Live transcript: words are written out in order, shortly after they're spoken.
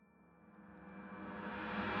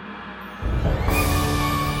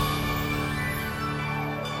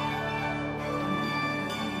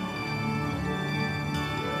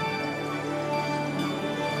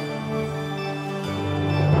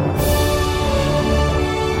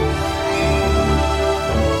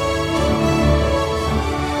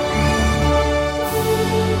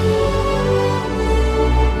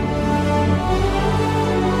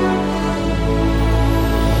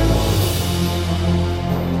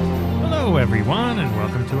Hello, everyone, and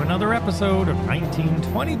welcome to another episode of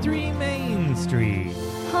 1923 Main Street.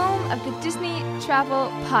 Home of the Disney Travel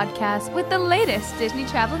Podcast with the latest Disney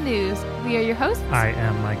travel news. We are your hosts. I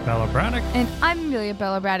am Mike Bella Braddock. And I'm Amelia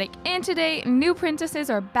Bella Braddock. And today, new princesses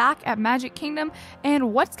are back at Magic Kingdom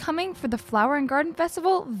and what's coming for the Flower and Garden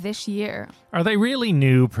Festival this year. Are they really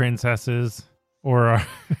new princesses? Or are...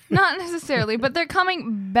 Not necessarily, but they're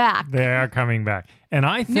coming back. They are coming back. And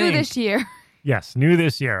I think... New this year. Yes, new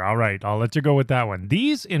this year. All right, I'll let you go with that one.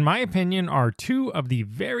 These, in my opinion, are two of the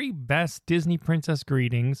very best Disney princess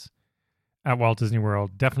greetings at Walt Disney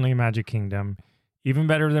World. Definitely Magic Kingdom. Even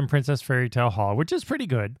better than Princess Fairy Tale Hall, which is pretty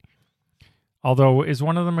good. Although, is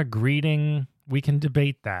one of them a greeting? We can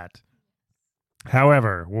debate that.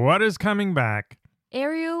 However, what is coming back?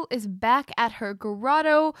 Ariel is back at her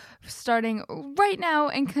grotto, starting right now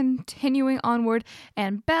and continuing onward.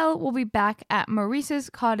 And Belle will be back at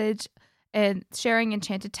Maurice's cottage and sharing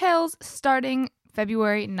Enchanted Tales starting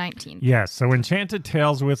February 19th. Yes, so Enchanted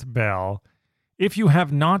Tales with Belle. If you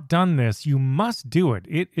have not done this, you must do it.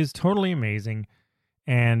 It is totally amazing.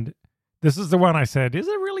 And this is the one I said, is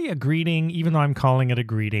it really a greeting, even though I'm calling it a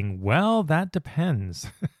greeting? Well, that depends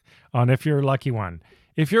on if you're a lucky one.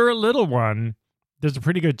 If you're a little one, there's a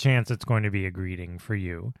pretty good chance it's going to be a greeting for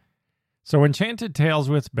you. So Enchanted Tales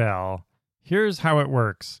with Belle, here's how it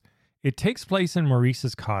works. It takes place in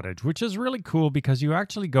Maurice's cottage, which is really cool because you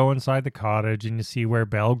actually go inside the cottage and you see where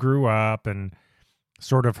Belle grew up and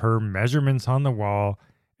sort of her measurements on the wall.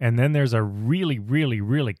 And then there's a really, really,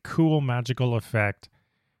 really cool magical effect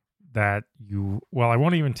that I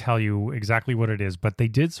won't even tell you exactly what it is, but they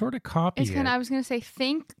did sort of copy it. I was going to say,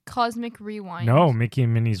 think Cosmic Rewind. No, Mickey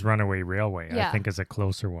and Minnie's Runaway Railway, yeah. I think is a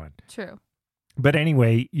closer one. True. But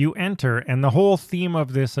anyway, you enter, and the whole theme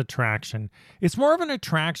of this attraction, it's more of an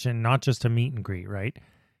attraction, not just a meet and greet, right?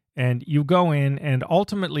 And you go in, and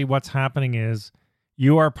ultimately what's happening is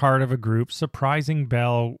you are part of a group surprising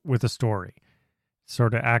Belle with a story,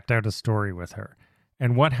 sort of act out a story with her.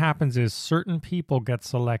 And what happens is certain people get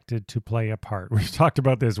selected to play a part. We've talked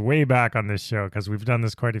about this way back on this show because we've done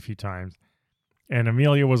this quite a few times. And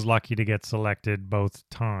Amelia was lucky to get selected both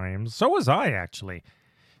times. So was I, actually.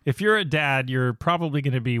 If you're a dad, you're probably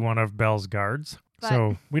going to be one of Belle's guards.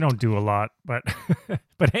 So we don't do a lot, but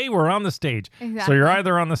but hey, we're on the stage. Exactly. So you're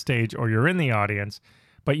either on the stage or you're in the audience.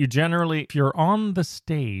 But you generally, if you're on the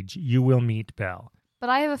stage, you will meet Belle. But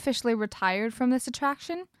I have officially retired from this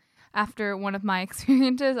attraction. After one of my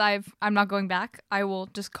experiences, I'm not going back. I will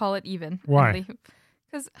just call it even. Why?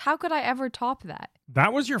 Because how could I ever top that?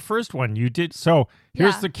 That was your first one. You did. So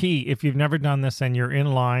here's the key. If you've never done this and you're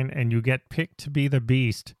in line and you get picked to be the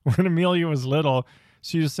Beast. When Amelia was little,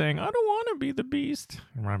 she was saying, I don't want to be the Beast.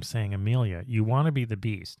 And I'm saying, Amelia, you want to be the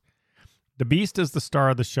Beast. The Beast is the star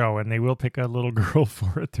of the show, and they will pick a little girl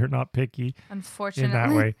for it. They're not picky. Unfortunately. In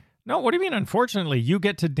that way. No, what do you mean, unfortunately? You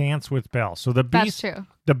get to dance with Belle. So the Beast, That's true.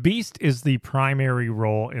 The Beast is the primary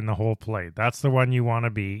role in the whole play. That's the one you want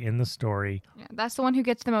to be in the story. Yeah, that's the one who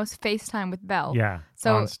gets the most face time with Belle. Yeah,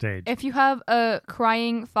 so on stage. If you have a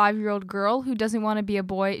crying 5-year-old girl who doesn't want to be a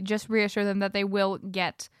boy, just reassure them that they will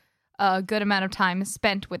get a good amount of time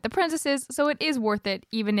spent with the princesses. So it is worth it,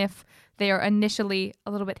 even if they are initially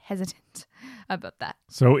a little bit hesitant about that.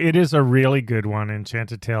 So it is a really good one,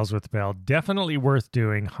 Enchanted Tales with Belle. Definitely worth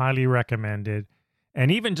doing. Highly recommended. And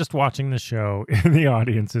even just watching the show in the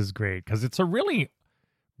audience is great because it's a really,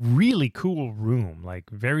 really cool room. Like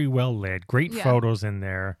very well lit. Great photos in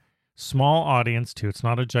there. Small audience too. It's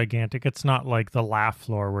not a gigantic. It's not like the Laugh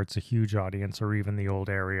Floor where it's a huge audience or even the old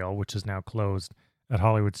Ariel, which is now closed at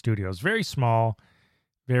Hollywood Studios. Very small,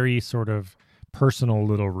 very sort of personal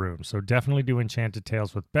little room. So definitely do Enchanted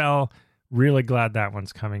Tales with Belle. Really glad that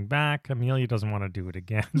one's coming back. Amelia doesn't want to do it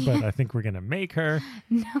again, but I think we're going to make her.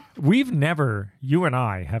 No. You and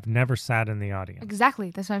I have never sat in the audience.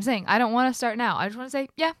 Exactly. That's what I'm saying. I don't want to start now. I just want to say,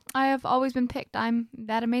 yeah, I have always been picked. I'm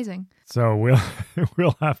that amazing. So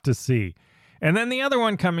we'll have to see. And then the other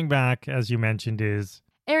one coming back, as you mentioned, is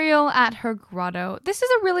Ariel at her grotto. This is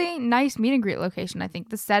a really nice meet and greet location, I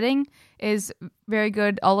think. The setting is very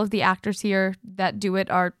good. All of the actors here that do it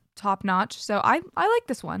are top notch. So I like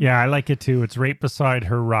this one. Yeah, I like it too. It's right beside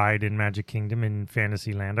her ride in Magic Kingdom in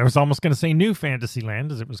Fantasyland. I was almost going to say New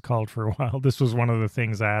Fantasyland, as it was called for a while. This was one of the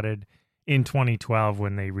things added in 2012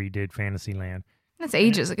 when they redid Fantasyland. That's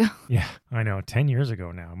ages ago. Yeah, I know. 10 years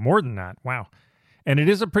ago now. More than that. Wow. And it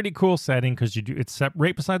is a pretty cool setting because it's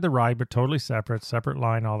right beside the ride, but totally separate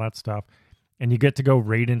line, all that stuff. And you get to go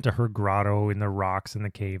right into her grotto in the rocks in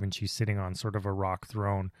the cave, and she's sitting on sort of a rock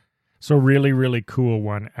throne. So really, really cool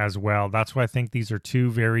one as well. That's why I think these are two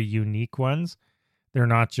very unique ones. They're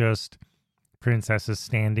not just princesses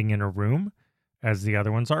standing in a room as the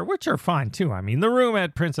other ones are, which are fine too. I mean, the room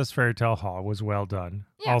at Princess Fairy Tale Hall was well done.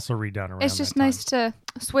 Yeah. Also redone around It's just that time. nice to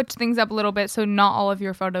switch things up a little bit so not all of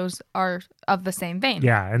your photos are of the same vein.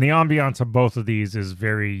 Yeah, and the ambiance of both of these is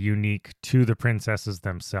very unique to the princesses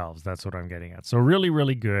themselves. That's what I'm getting at. So really,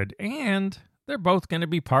 really good. And they're both going to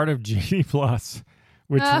be part of Genie Plus,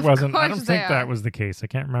 which Of wasn't, I course don't they think that are. was the case. I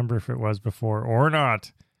can't remember if it was before or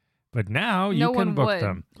not. But now you No can one book would.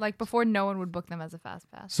 them. Like before, no one would book them as a fast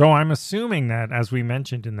pass. So I'm assuming that, as we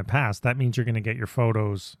mentioned in the past, that means you're going to get your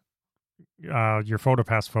photos, your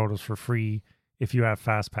PhotoPass photos for free if you have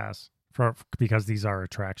Fast Pass, because these are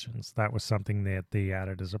attractions. That was something that they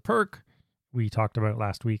added as a perk. We talked about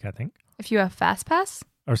last week, I think. If you have fast pass,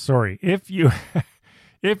 Or sorry, if you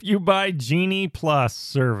if you buy Genie Plus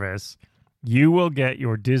service, you will get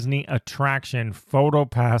your Disney attraction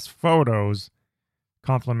PhotoPass photos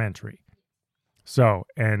complimentary. So,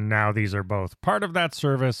 and now these are both part of that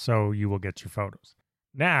service, so you will get your photos.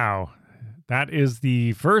 Now, that is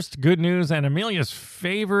the first good news and Amelia's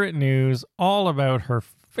favorite news, all about her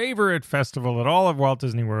favorite festival at all of Walt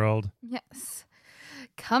Disney World. yes.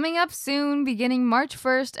 Coming up soon, beginning March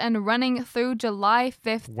 1st and running through July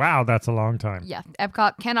 5th. Wow, that's a long time. Yeah,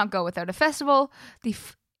 Epcot cannot go without a festival. The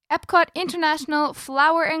Epcot International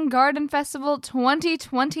Flower and Garden Festival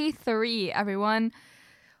 2023, everyone.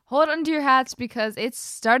 Hold on to your hats because it's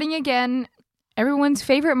starting again. Everyone's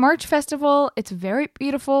favorite March festival. It's very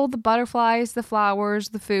beautiful. The butterflies, the flowers,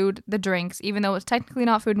 the food, the drinks. Even though it's technically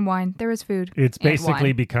not food and wine, there is food. It's and basically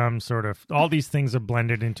wine. become sort of, all these things have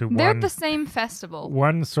blended into They're one, the same festival.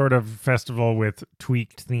 one sort of festival with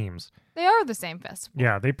tweaked themes. They are the same festival.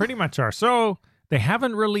 Yeah, they pretty much are. So they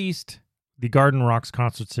haven't released the Garden Rocks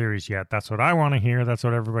concert series yet. That's what I want to hear. That's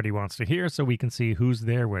what everybody wants to hear, so we can see who's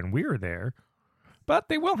there when we're there. But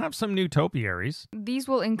they will have some new topiaries. These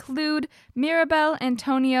will include Mirabelle,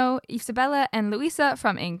 Antonio, Isabella, and Luisa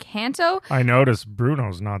from Encanto. I noticed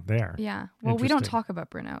Bruno's not there. Yeah. Well, we don't Interesting. talk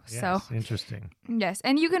about Bruno. So, Yes, interesting. yes.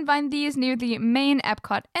 And you can find these near the main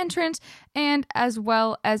Epcot entrance and as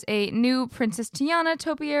well as a new Princess Tiana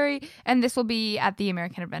topiary. And this will be at the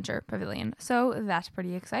American Adventure Pavilion. So that's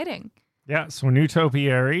pretty exciting. Yeah, so new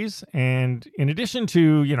topiaries. And in addition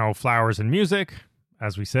to, flowers and music,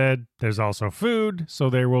 as we said, there's also food. So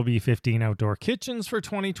there will be 15 outdoor kitchens for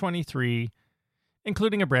 2023,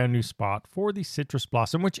 including a brand new spot for the Citrus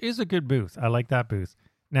Blossom, which is a good booth. I like that booth.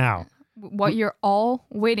 Now, What you're all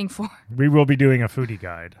waiting for. we will be doing a foodie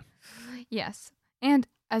guide. Yes. And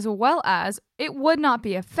as well as it would not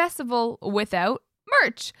be a festival without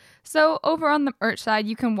merch. So over on the merch side,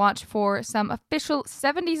 you can watch for some official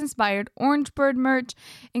 70s inspired Orange Bird merch,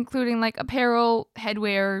 including like apparel,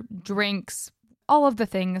 headwear, drinks, all of the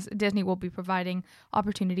things Disney will be providing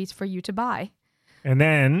opportunities for you to buy. And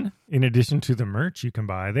then, in addition to the merch you can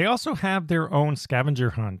buy, they also have their own scavenger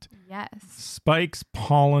hunt. Yes. Spike's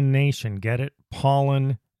Pollination. Get it?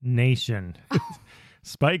 Pollination.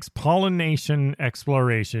 Spike's Pollination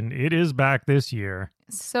Exploration. It is back this year.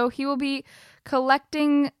 So he will be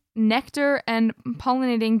collecting nectar and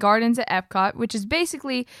pollinating gardens at Epcot, which is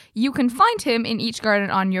basically you can find him in each garden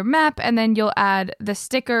on your map, and then you'll add the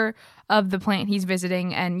sticker of the plant he's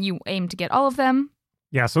visiting, and you aim to get all of them.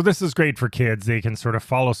 Yeah, so this is great for kids. They can sort of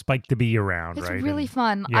follow Spike the Bee around, It's right? really And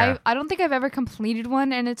fun. yeah. I don't think I've ever completed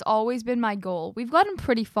one, and it's always been my goal. We've gotten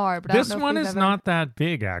pretty far, but I this don't know one if is we've ever... not that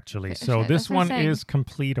big, actually. So That's this what I'm one saying. is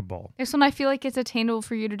completable. This one I feel like it's attainable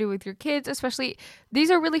for you to do with your kids, especially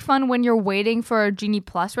these are really fun when you're waiting for a Genie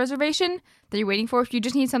Plus reservation that you're waiting for. If you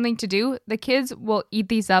just need something to do, the kids will eat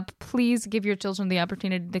these up. Please give your children the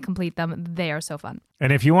opportunity to complete them. They are so fun.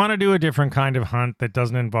 And if you want to do a different kind of hunt that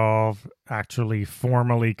doesn't involve actually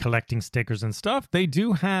formally collecting stickers and stuff, they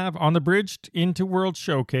do have on the Bridged Into World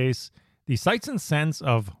Showcase the Sights and Scents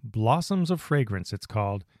of Blossoms of Fragrance, it's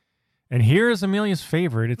called. And here is Amelia's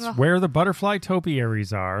favorite. It's Ugh. where the butterfly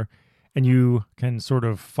topiaries are. And you can sort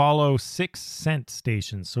of follow 6 scent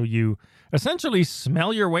stations. So you essentially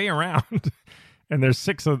smell your way around. And there's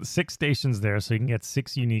six stations there, so you can get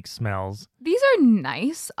 6 unique smells. These are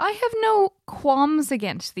nice. I have no qualms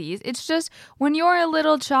against these. It's just when you're a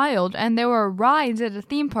little child and there are rides at a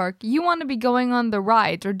theme park, you want to be going on the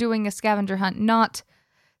rides or doing a scavenger hunt, not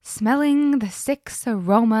smelling the 6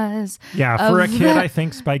 aromas. Yeah, for a of kid, the- I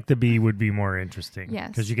think Spike the Bee would be more interesting. Yes.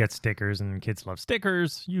 Because you get stickers, and kids love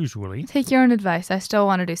stickers, usually. Take your own advice. I still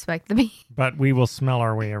want to do Spike the Bee. But we will smell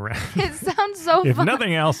our way around. It sounds so If fun.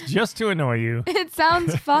 nothing else, just to annoy you. It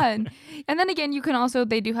sounds fun. And then again, you can also,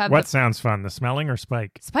 they do have What the sounds fun, the smelling or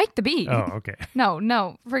Spike? Spike the Bee. Oh, okay.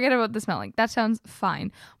 No, forget about the smelling. That sounds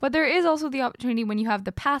fine. But there is also the opportunity when you have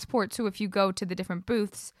the passport. So if you go to the different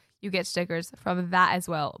booths, you get stickers from that as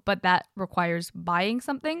well. But that requires buying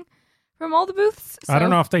something from all the booths. So I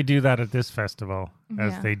don't know if they do that at this festival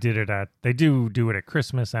as Yeah. they did it at, they do it at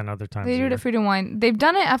Christmas and other times. they of do it year. at Food and Wine. They've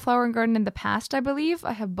done it at Flower and Garden in the past, I believe.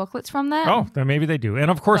 I have booklets from that. Oh, then maybe they do.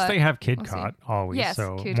 And of course But they have we'll KidCot see. always. Yes,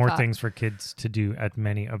 so KidCot. more things for kids to do at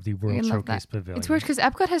many of the World I love Showcase that. pavilions. It's weird because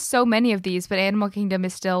Epcot has so many of these, but Animal Kingdom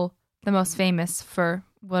is still the most famous for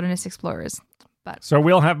wilderness explorers. So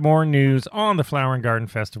we'll have more news on the Flower and Garden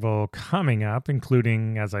Festival coming up,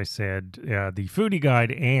 including, as I said, the Foodie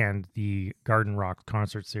Guide and the Garden Rock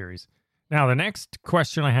concert series. Now, the next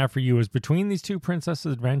question I have for you is between these two Princess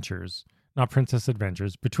Adventures,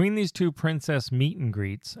 between these two Princess meet and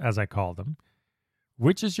greets, as I call them,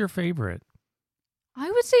 which is your favorite? I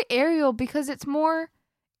would say Ariel because it's more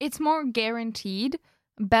guaranteed.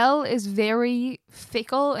 Belle is very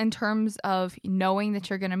fickle in terms of knowing that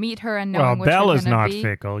you're going to meet her and knowing what Belle you're is gonna not be.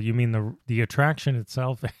 fickle. You mean the attraction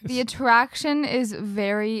itself is? The attraction is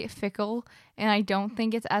very fickle, and I don't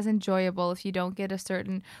think it's as enjoyable if you don't get a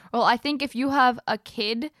certain. Well, I think if you have a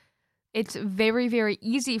kid, it's very, very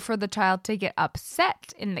easy for the child to get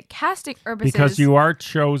upset in the casting purposes. Because you are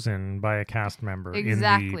chosen by a cast member in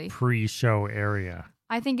Exactly. the pre-show area.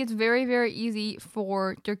 I think it's very, very easy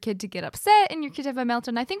for your kid to get upset and your kid to have a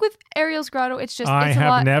meltdown. I think with Ariel's Grotto, it's just I it's a have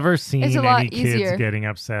lot. never seen it's a lot any kids easier. getting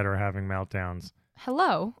upset or having meltdowns.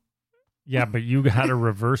 Hello. Yeah, but you had a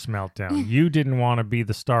reverse meltdown. You didn't want to be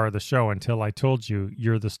the star of the show until I told you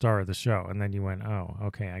you're the star of the show. And then you went, oh,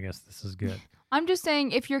 okay, I guess this is good. I'm just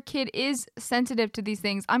saying, if your kid is sensitive to these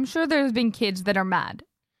things, I'm sure there's been kids that are mad.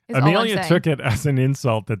 is all I'm Amelia saying. took it as an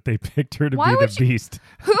insult that they picked her to Why be would the beast.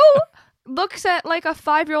 Who looks at like a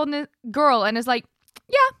 5-year-old girl and is like,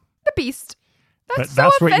 yeah, the beast. But so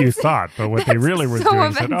that's what you offensive. thought. But what they That's really were so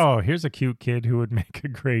doing said, offensive. oh, here's a cute kid who would make a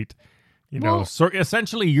great, Well- so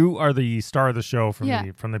essentially you are the star of the show from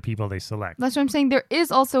Yeah. from the people they select. That's what I'm saying. There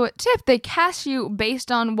is also a tip. They cast you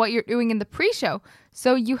based on what you're doing in the pre-show.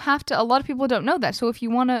 So you have to, a lot of people don't know that. So if you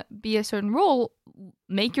want to be a certain role,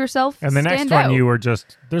 make yourself And the stand next out. one, you were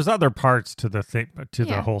just, there's other parts to the the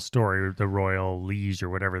Yeah. whole story, the royal liege or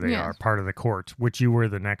whatever they Yeah. are, part of the court, which you were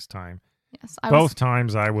the next time. Yes, Both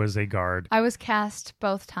times I was a guard. I was cast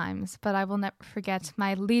both times, but I will never forget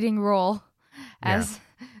my leading role as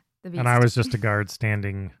the beast. And I was just a guard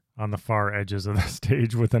standing on the far edges of the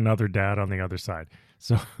stage with another dad on the other side.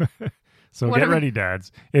 So so What get are- ready,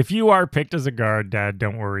 dads. If you are picked as a guard, dad,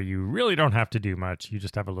 don't worry. You really don't have to do much. You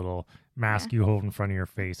just have a little mask you hold in front of your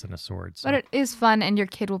face and a sword. So. But it is fun, and your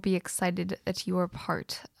kid will be excited that you are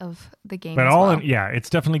part of the game. But as all well. it's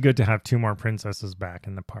definitely good to have two more princesses back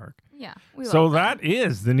in the park. Yeah. We So love that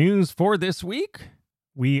is the news for this week.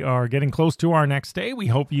 We are getting close to our next day. We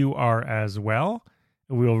hope you are as well.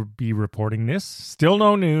 We'll be reporting this. Still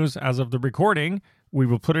no news as of the recording. We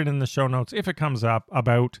will put it in the show notes if it comes up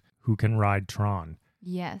about who can ride Tron.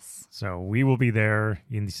 Yes. So we will be there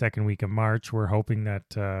in the second week of March. We're hoping that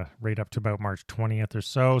right up to about March 20th or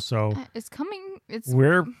so. So It's coming. It's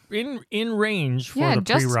we're in range for Yeah, the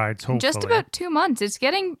just- pre-rides, hopefully. just about 2 months. It's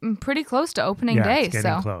getting pretty close to opening Yeah, day. it's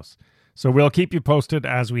getting So close. So we'll keep you posted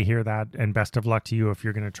as we hear that, and best of luck to you if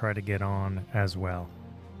you're going to try to get on as well.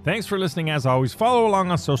 Thanks for listening. As always, follow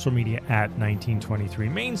along on social media at 1923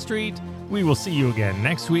 Main Street. We will see you again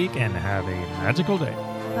next week, and have a magical day.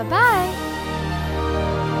 bye bye.